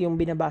Economics, yung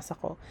binabasa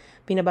ko.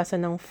 Pinabasa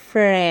ng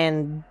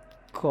friend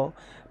ko.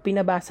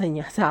 Pinabasa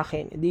niya sa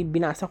akin. Di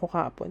binasa ko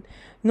kahapon.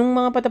 Nung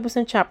mga patapos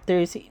ng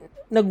chapters,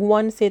 nag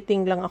one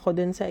sitting lang ako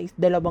dun sa 2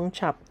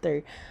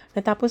 chapter.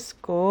 Natapos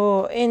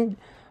ko. And,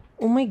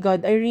 oh my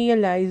God, I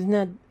realized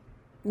na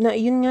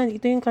yun nga,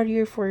 ito yung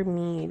career for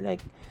me.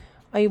 Like,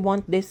 I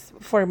want this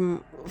for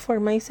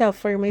myself,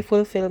 for my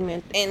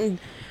fulfillment. And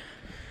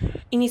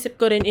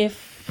inisip ko rin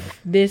if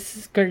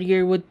this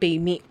career would pay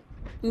me,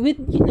 would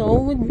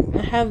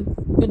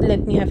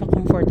let me have a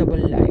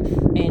comfortable life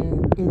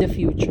and in the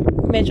future.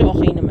 Medyo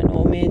okay naman.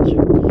 Medyo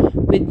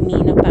with me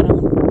na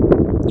parang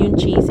yung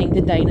chasing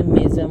the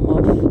dynamism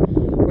of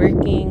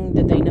working,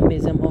 the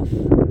dynamism of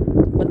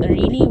what I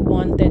really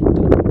wanted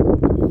to,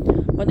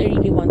 what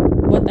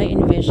I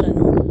envision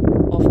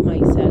of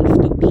myself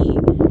to be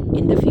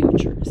in the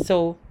future.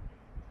 So,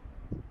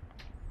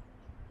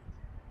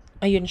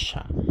 ayun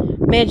siya.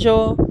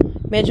 Medyo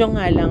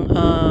nga lang,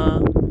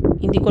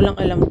 hindi ko lang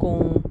alam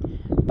kung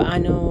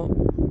paano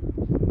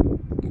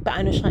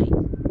siya,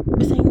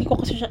 basta hindi ko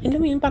kasi siya, alam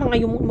mo yun, parang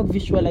ayaw mong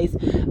mag-visualize,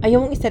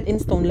 ayaw mong i-set in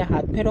stone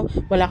lahat, pero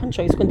wala kang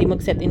choice kundi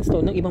mag-set in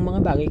stone ng ibang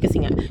mga bagay,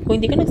 kasi nga, kung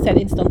hindi ka nag-set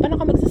in stone, paano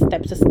ka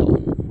mag-step sa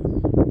stone?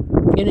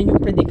 Ganun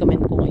yung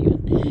predicament ko ngayon.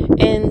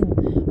 And,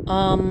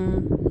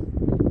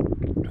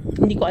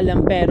 hindi ko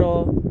alam,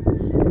 pero,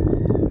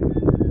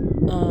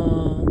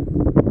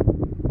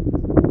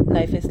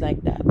 life is like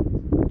that.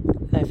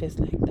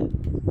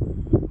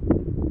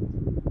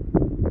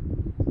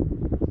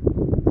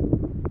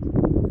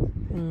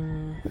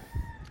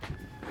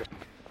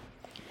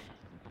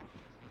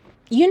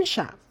 Yun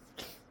siya.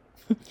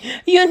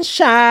 Yun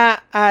siya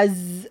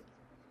as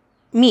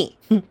me.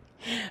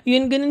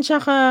 Ganun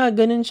siya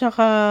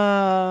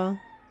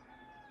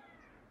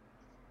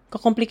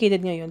ka-complicated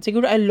ngayon.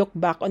 Siguro I'll look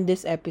back on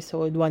this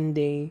episode one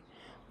day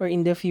or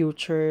in the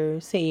future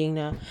saying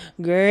na,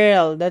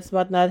 girl, that's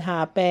what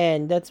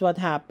happened.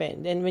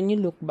 And when you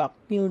look back,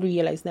 you'll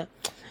realize na,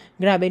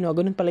 grabe no,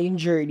 ganun pala yung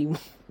journey mo.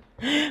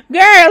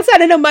 Girl,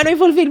 sana naman may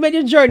fulfillment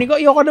yung journey ko.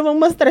 Ayoko namang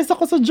ma-stress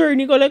ako sa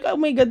journey ko. Like, oh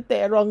my God,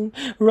 wrong.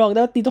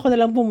 Dapat dito ka na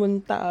lang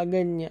pumunta.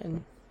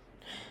 Ganyan.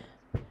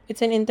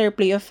 It's an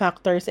interplay of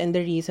factors and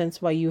the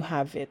reasons why you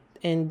have it.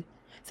 And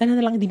sana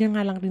na lang, hindi na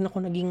nga lang rin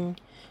ako naging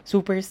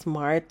super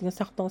smart. Yung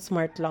saktong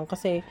smart lang.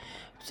 Kasi,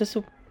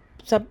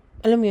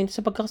 alam mo yun,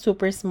 sa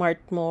pagka-super smart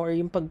mo or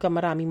yung pagka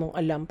marami mong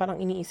alam, parang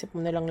iniisip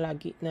mo na lang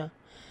lagi na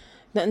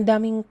ang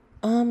daming,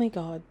 oh my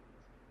God,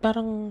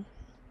 parang,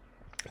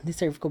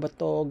 deserve ko ba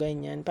to,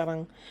 ganyan,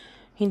 parang,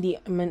 hindi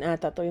man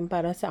ata to yung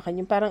para sa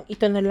akin, yung parang,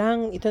 ito na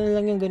lang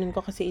yung ganun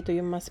ko kasi ito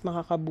yung mas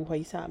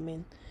makakabuhay sa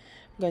amin,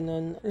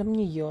 ganun, alam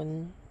niyo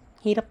yun,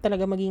 hirap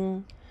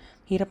maging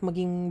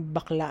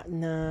bakla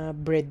na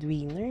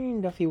breadwinner in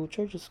the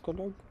future, Diyos ko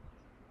Lord.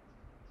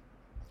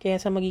 Kaya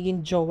sa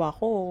magiging jowa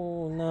ko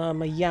na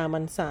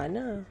mayaman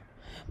sana.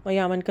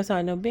 Mayaman ka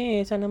sana,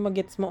 be. Sana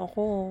magets mo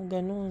ako.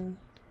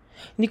 Ganun.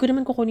 Hindi ko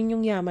naman kukunin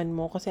yung yaman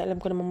mo kasi alam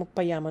ko naman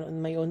magpayaman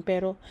on my own.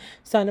 Pero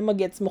sana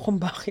magets mo kung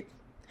bakit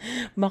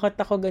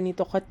ako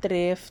ganito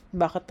ka-thrift.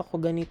 Bakit ako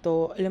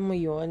ganito. Alam mo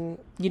yon,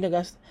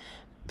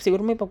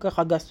 siguro may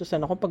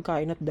pagkakagastusan ako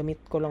pagkain at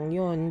damit ko lang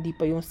yon. Hindi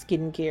pa yung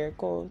skincare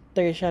ko.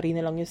 Tertiary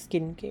na lang yung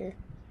skincare.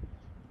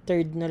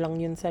 Third na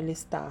lang yun sa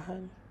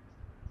listahan.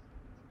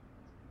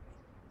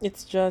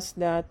 It's just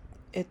that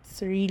it's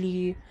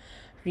really,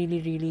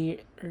 really,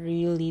 really,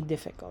 really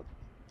difficult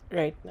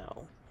right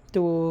now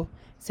to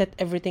set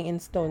everything in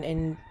stone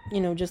and,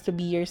 just to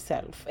be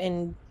yourself.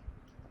 And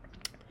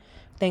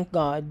thank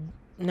God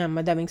na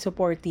madaming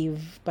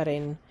supportive pa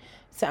rin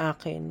sa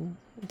akin,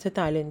 sa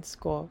talents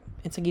ko,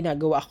 and sa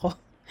ginagawa ko.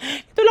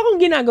 Ito lang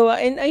akong ginagawa,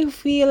 and I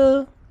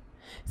feel,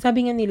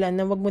 sabi nga nila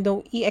na wag mo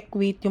daw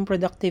i-equate yung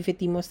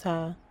productivity mo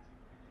sa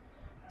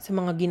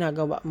mga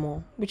ginagawa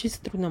mo, which is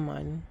true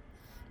naman.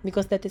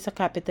 Because that is a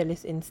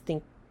capitalist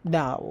instinct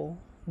daw.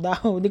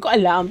 Di ko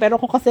alam.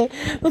 Pero ako kasi,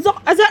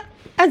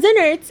 as a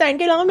nerd sign,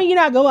 kailangan may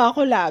ginagawa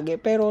ako lagi.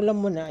 Pero alam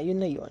mo na,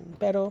 yun na yun.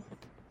 Pero,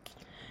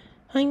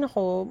 ay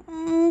nako,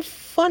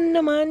 fun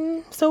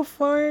naman. So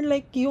far,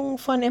 like,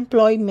 yung fun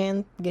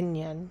employment,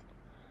 ganyan.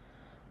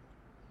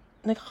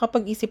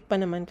 Nakakapag-isip pa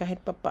naman kahit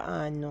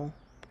papaano.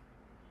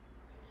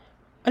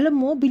 Alam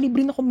mo, bilib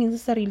rin ako minsan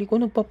sa sarili ko.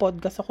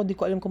 Nagpa-podcast ako, di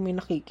ko alam kung may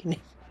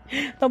nakikinig.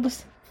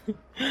 Tapos,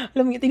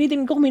 alam mo,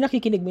 tinitingin ko kung may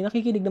nakikinig. May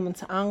nakikinig naman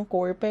sa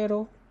Anchor,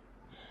 pero,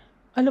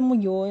 alam mo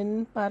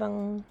yun,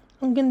 parang,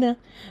 ang ganda.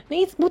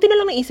 Buti na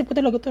lang naisip ko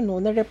talaga to, no,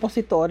 na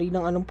repository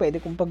ng anong pwede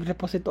kong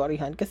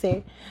pag-repositoryhan.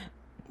 Kasi,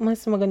 mas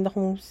maganda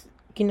kung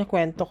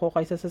kinakwento ko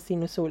kaysa sa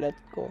sinusulat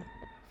ko.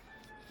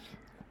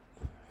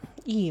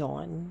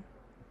 Iyon.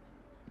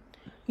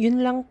 Yun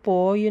lang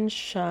po, yun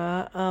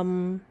siya.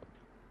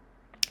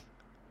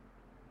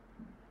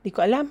 Di ko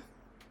alam.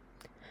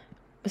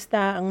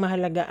 Basta ang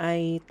mahalaga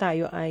ay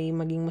tayo ay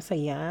maging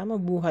masaya,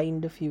 mabuhay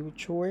in the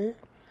future.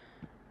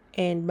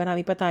 And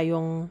marami pa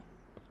tayong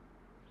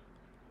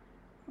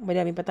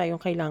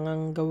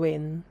kailangang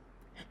gawin.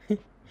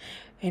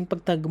 And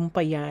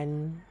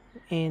pagtagumpayan.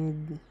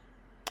 And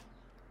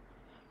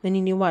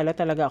naniniwala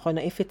talaga ako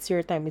na if it's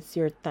your time, it's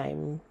your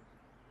time.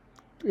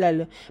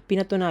 Lalo,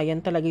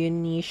 pinatunayan talaga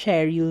yun ni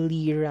Sheryl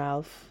Lee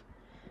Ralph.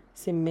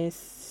 Si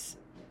Miss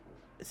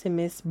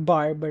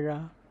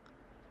Barbara.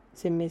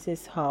 Si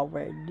Mrs.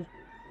 Howard.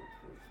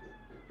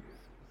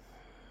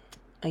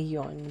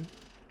 Ayun.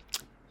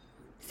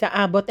 Sa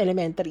Abbott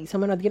Elementary. Sa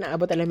manood ka na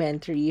Abbott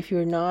Elementary. If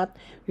you're not,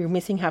 you're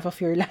missing half of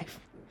your life.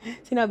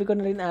 Sinabi ko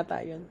na rin ata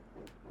yun.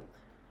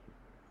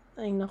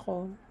 Ay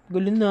nako.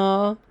 Gulo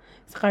na.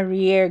 Sa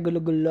career,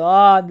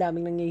 gulo-gulo.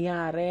 Daming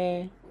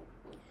nangyayari.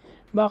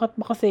 Bakit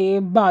ba kasi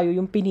bio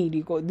yung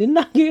pinili ko? Then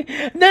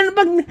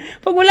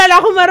pag wala lang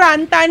ako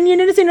marantan, yun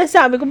na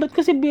sinasabi ko, ba't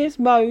kasi BS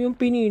bio yung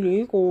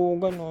pinili ko?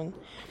 Ganon.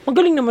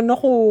 Magaling naman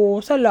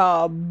ako sa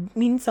lab,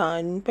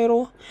 minsan.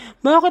 Pero,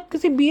 bakit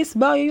kasi BS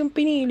bio yung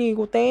pinili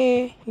ko,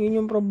 te?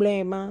 Yun yung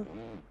problema.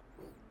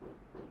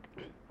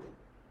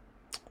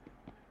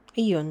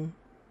 Ayun.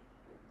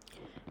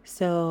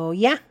 So,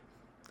 yeah.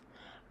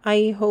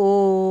 I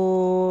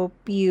hope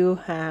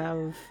you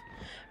have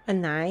a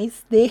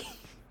nice day.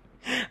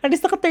 At least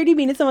naka 30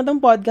 minutes naman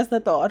tong podcast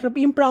na to.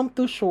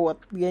 Impromptu shoot.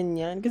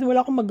 Ganyan. Kasi wala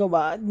akong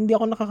magawa. Hindi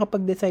ako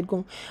nakakapag-decide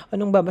kung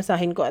anong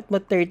babasahin ko. At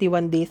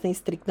 31 days na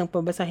strict ng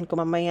pabasahin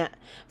ko mamaya.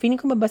 Feeling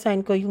ko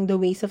mabasahin ko yung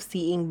The Ways of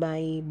Seeing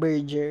by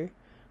Berger.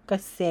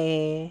 Kasi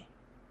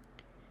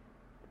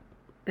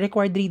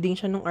required reading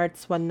siya nung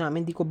Arts 1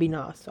 namin. Hindi ko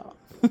binasa.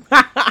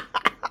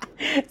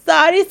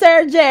 Sorry,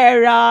 Sir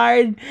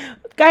Gerard.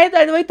 Kahit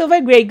ano, ito ba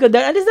grade ko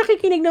doon. At least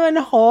nakikinig naman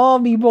ako.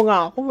 Bibo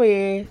nga ako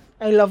eh.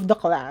 I love the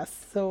class.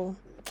 So,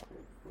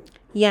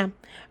 yeah.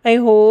 I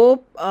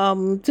hope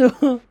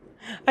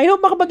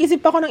makapag-isip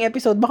ako ng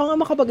episode. Baka nga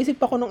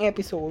makapag-isip ako ng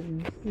episode.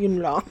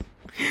 Yun lang.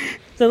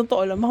 Sa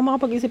totoo lang, baka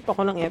makapag-isip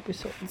ako ng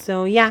episode.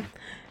 So, yeah.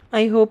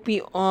 I hope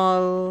you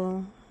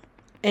all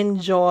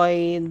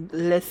enjoyed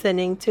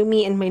listening to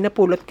me and may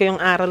napulot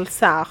kayong aral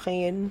sa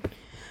akin.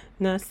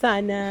 Na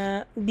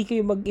sana hindi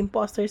kayo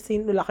mag-imposter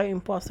syndrome, wala kayong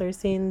imposter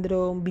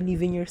syndrome, believe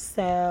in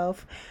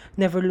yourself,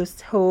 never lose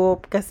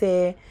hope,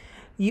 kasi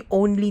you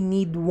only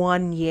need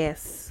one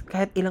yes.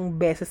 Kahit ilang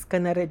beses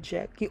ka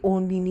na-reject, you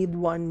only need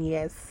one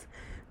yes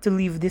to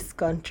leave this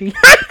country.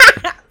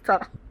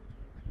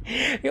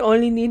 You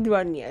only need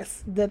one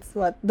yes. That's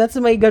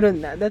my ganun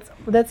na.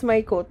 That's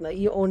my quote na.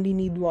 You only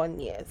need one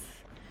yes.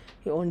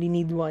 You only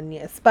need one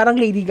yes. Parang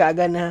Lady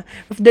Gaga na,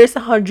 if there's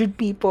 100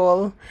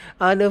 people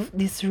out of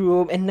this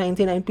room and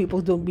 99 people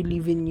don't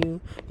believe in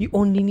you, you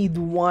only need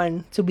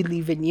one to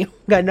believe in you.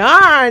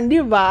 Ganon,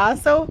 di ba?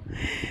 So,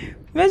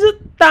 medyo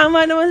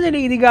tama naman si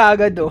Lady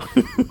Gaga doon.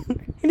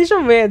 Hindi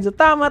siya medyo.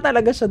 Tama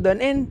talaga siya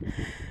doon. And,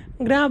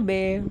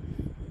 grabe,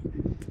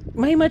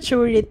 may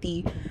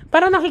maturity.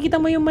 Parang nakikita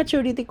mo yung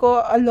maturity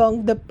ko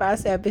along the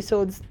past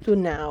episodes to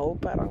now.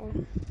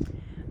 Parang,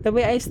 the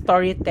way I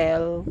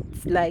storytell,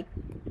 it's like,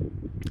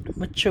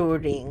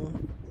 maturing.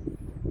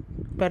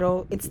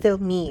 Pero, it's still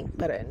me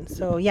pa rin.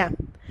 So, yeah.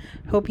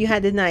 Hope you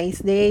had a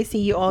nice day. See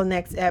you all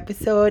next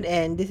episode.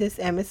 And this is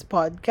MS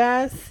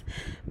Podcast.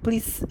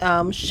 Please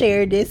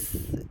share this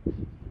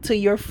to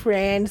your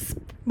friends.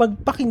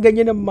 Magpakinggan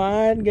nyo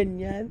naman.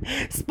 Ganyan.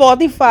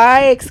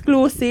 Spotify.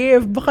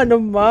 Exclusive. Baka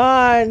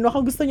naman.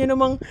 Baka gusto nyo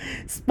namang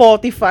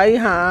Spotify,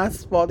 ha?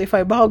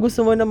 Spotify. Baka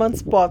gusto mo naman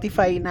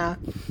Spotify na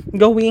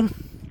gawing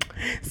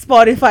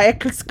Spotify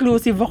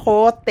exclusive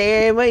ako,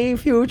 te. May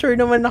future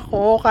naman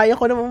ako. Kaya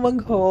ko naman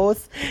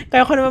mag-host.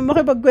 Kaya ko naman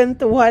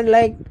makipagkwentuhan.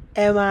 Like,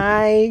 am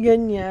I?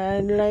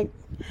 Ganyan. Like,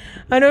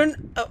 ano,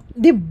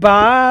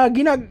 diba?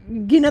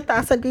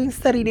 Ginatasan ko yung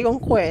sarili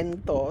kong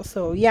kwento.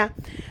 So, yeah.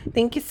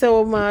 Thank you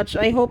so much.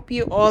 I hope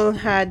you all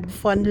had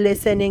fun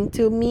listening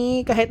to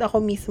me. Kahit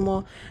ako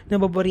mismo,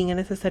 nababoringan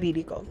na sa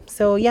sarili ko.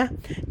 So, yeah.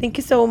 Thank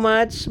you so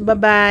much.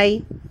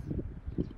 Bye-bye.